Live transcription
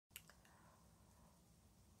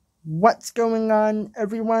What's going on,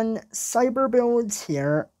 everyone? Cyberbuilds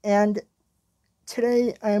here, and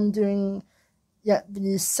today I'm doing yet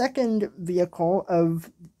the second vehicle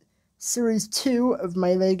of Series 2 of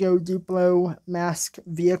my LEGO Duplo M.A.S.K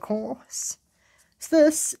vehicles. So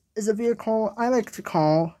this is a vehicle I like to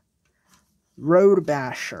call Road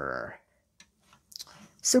Basher.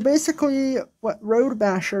 So basically, what Road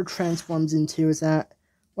Basher transforms into is that,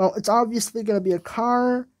 well, it's obviously going to be a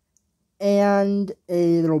car and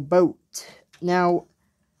a little boat. Now,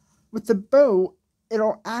 with the boat,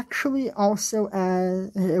 it'll actually also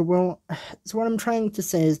so what I'm trying to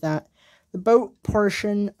say is that the boat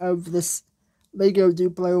portion of this LEGO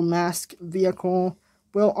Duplo M.A.S.K vehicle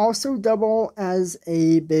will also double as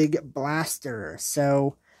a big blaster.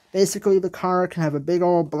 So basically the car can have a big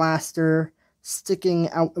old blaster sticking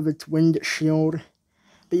out of its windshield.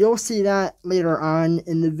 But you'll see that later on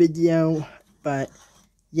in the video. But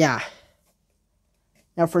yeah.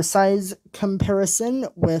 Now for size comparison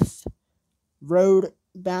with Road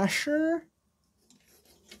Basher,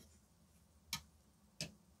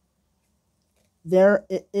 there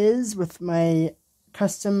it is with my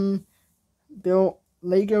custom built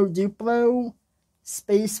LEGO Duplo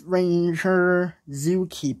Space Ranger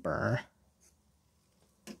Zookeeper.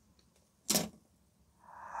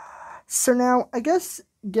 So now, I guess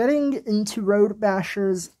getting into Road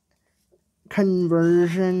Basher's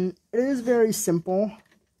conversion, it is very simple.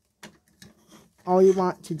 All you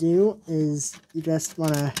want to do is you just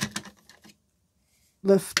want to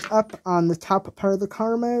lift up on the top part of the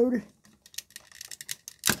car mode,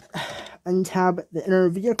 untab the inner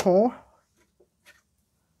vehicle,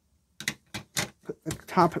 put the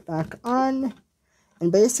top back on,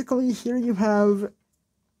 and basically here you have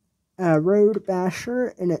Road Basher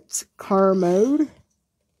in its car mode.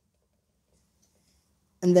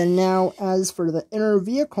 And then now, as for the inner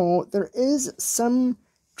vehicle, there is some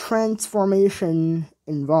transformation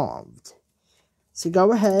involved. So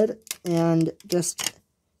go ahead and just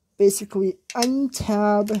basically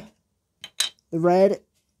untab the red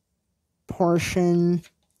portion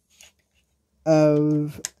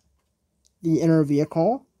of the inner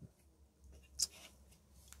vehicle.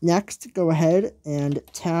 Next, go ahead and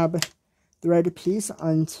tab the red piece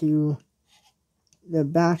onto the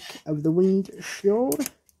back of the windshield,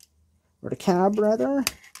 or the cab rather,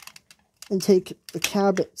 and take the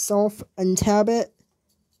cab itself, untab it,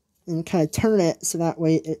 and kind of turn it so that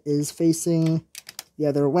way it is facing the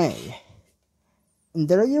other way. And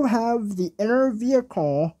there you have the inner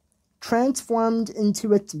vehicle transformed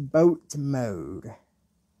into its boat mode.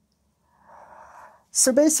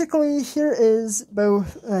 So basically, here is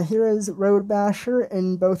Road Basher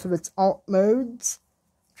in both of its alt modes,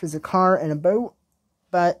 which is a car and a boat.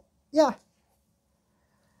 But yeah,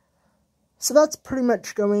 so that's pretty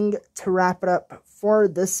much going to wrap it up for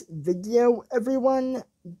this video, everyone.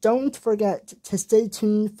 Don't forget to stay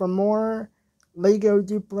tuned for more LEGO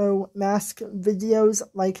Duplo M.A.S.K videos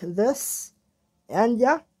like this. And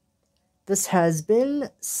yeah, this has been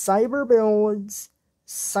Cyberbuilds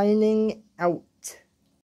signing out.